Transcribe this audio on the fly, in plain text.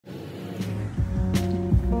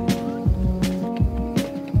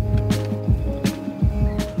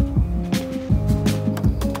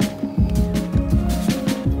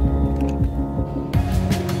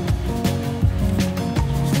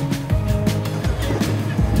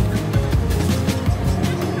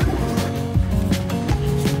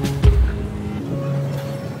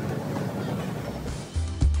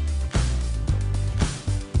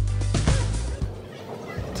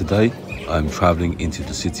Today, I am travelling into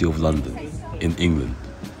the city of London, in England.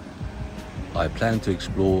 I plan to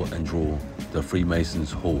explore and draw the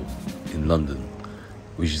Freemasons Hall in London,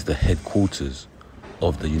 which is the headquarters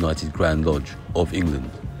of the United Grand Lodge of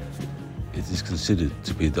England. It is considered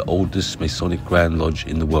to be the oldest Masonic Grand Lodge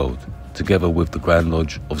in the world, together with the Grand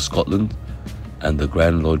Lodge of Scotland and the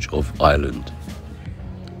Grand Lodge of Ireland.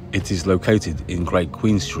 It is located in Great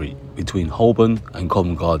Queen Street between Holborn and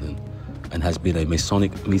Covent Garden and has been a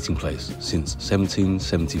Masonic meeting place since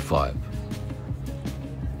 1775.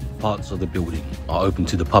 Parts of the building are open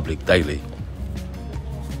to the public daily.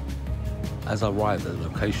 As I arrived at the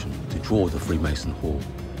location to draw the Freemason Hall,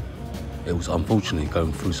 it was unfortunately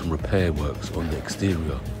going through some repair works on the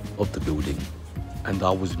exterior of the building, and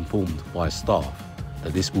I was informed by staff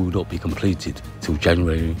that this will not be completed till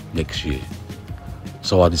January next year.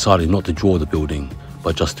 So I decided not to draw the building,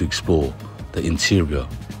 but just to explore the interior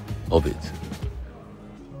of it.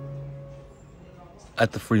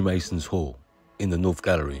 At the Freemasons Hall in the North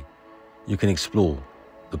Gallery, you can explore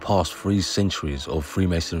the past 3 centuries of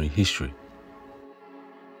Freemasonry history.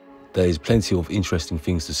 There is plenty of interesting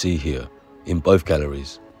things to see here in both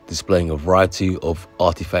galleries, displaying a variety of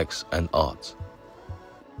artifacts and art.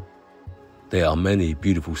 There are many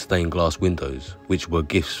beautiful stained glass windows which were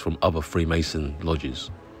gifts from other Freemason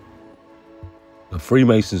lodges. The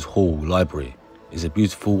Freemasons Hall Library is a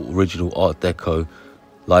beautiful original Art Deco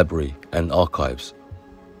library and archives.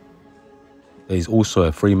 There is also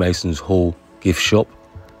a Freemasons Hall gift shop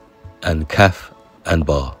and cafe and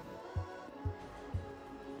bar.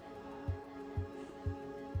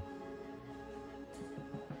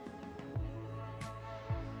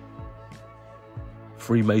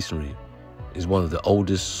 Freemasonry is one of the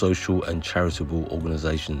oldest social and charitable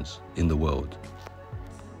organizations in the world.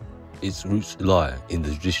 Its roots lie in the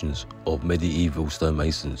traditions of medieval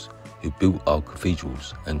stonemasons who built our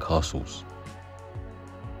cathedrals and castles.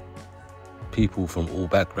 People from all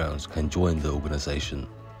backgrounds can join the organization.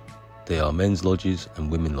 There are men's lodges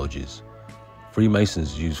and women's lodges.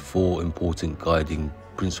 Freemasons use 4 important guiding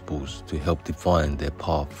principles to help define their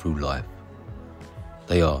path through life.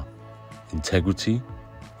 They are integrity,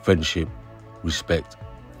 friendship, respect,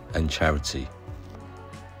 and charity.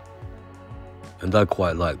 And I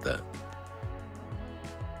quite like that.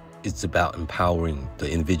 It's about empowering the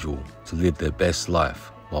individual to live their best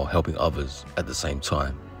life while helping others at the same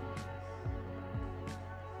time.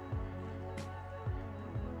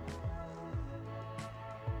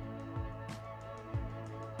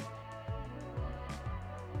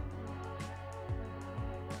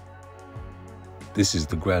 This is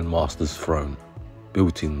the Grand Master's throne,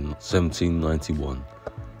 built in 1791,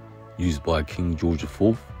 used by King George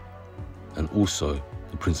IV and also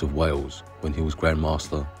the Prince of Wales when he was Grand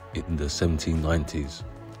Master in the 1790s.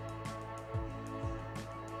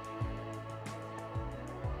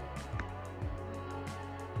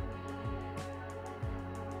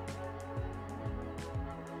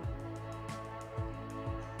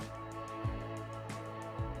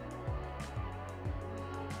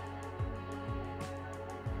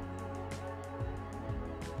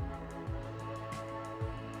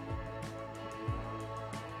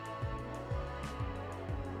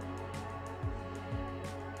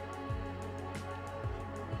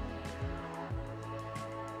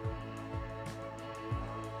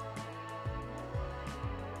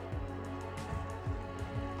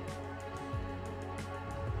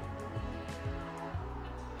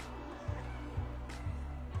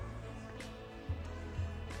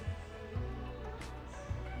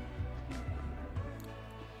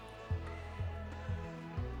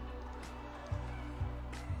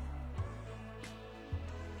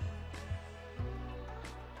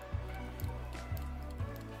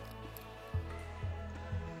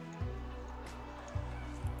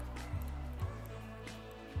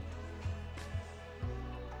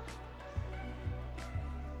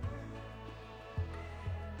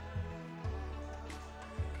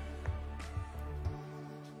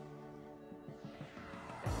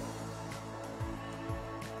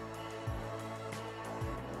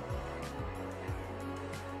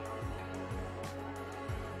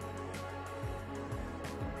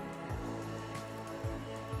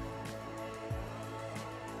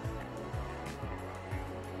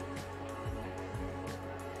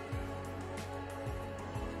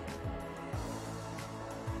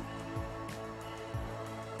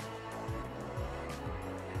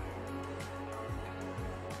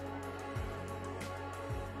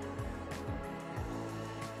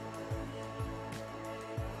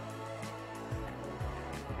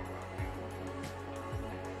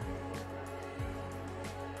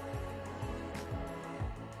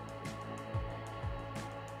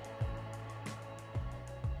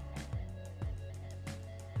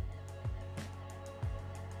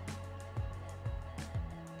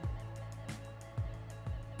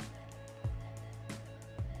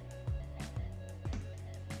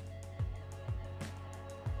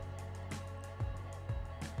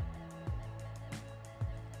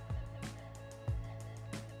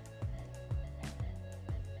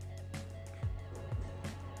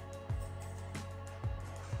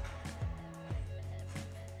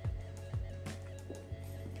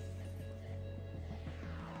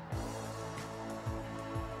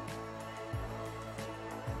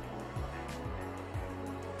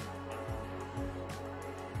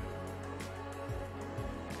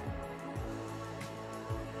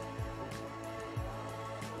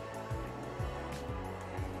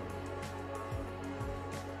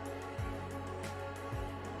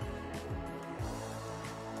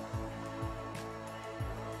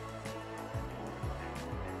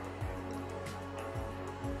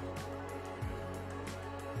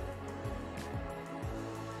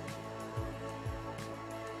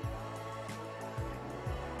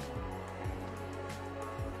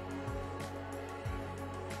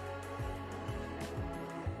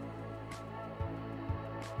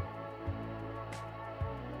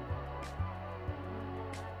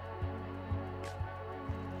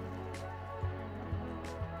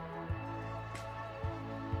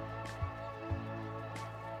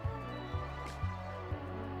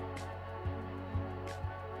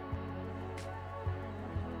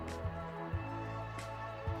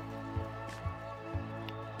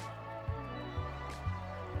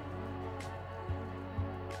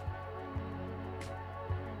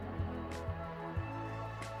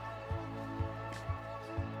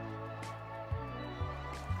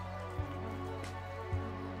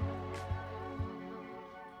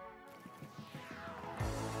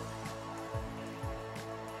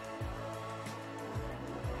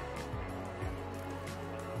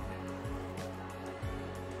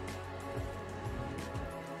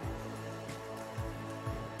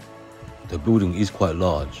 The building is quite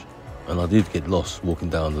large, and I did get lost walking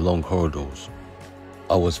down the long corridors.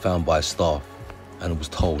 I was found by staff and was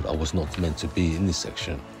told I was not meant to be in this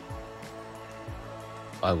section.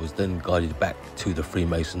 I was then guided back to the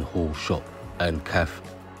Freemason Hall shop and cafe.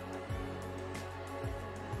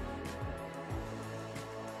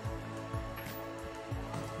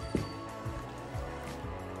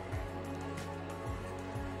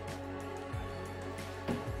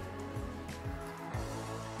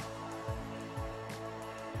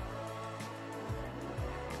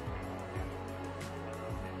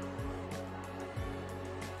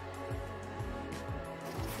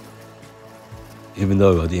 Even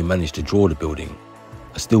though I didn't manage to draw the building,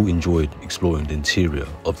 I still enjoyed exploring the interior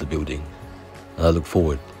of the building, and I look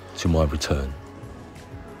forward to my return.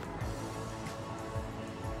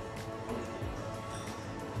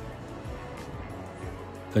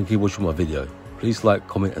 Thank you for watching my video. Please like,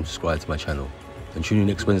 comment and subscribe to my channel, and tune in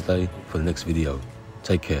next Wednesday for the next video.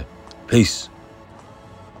 Take care. Peace.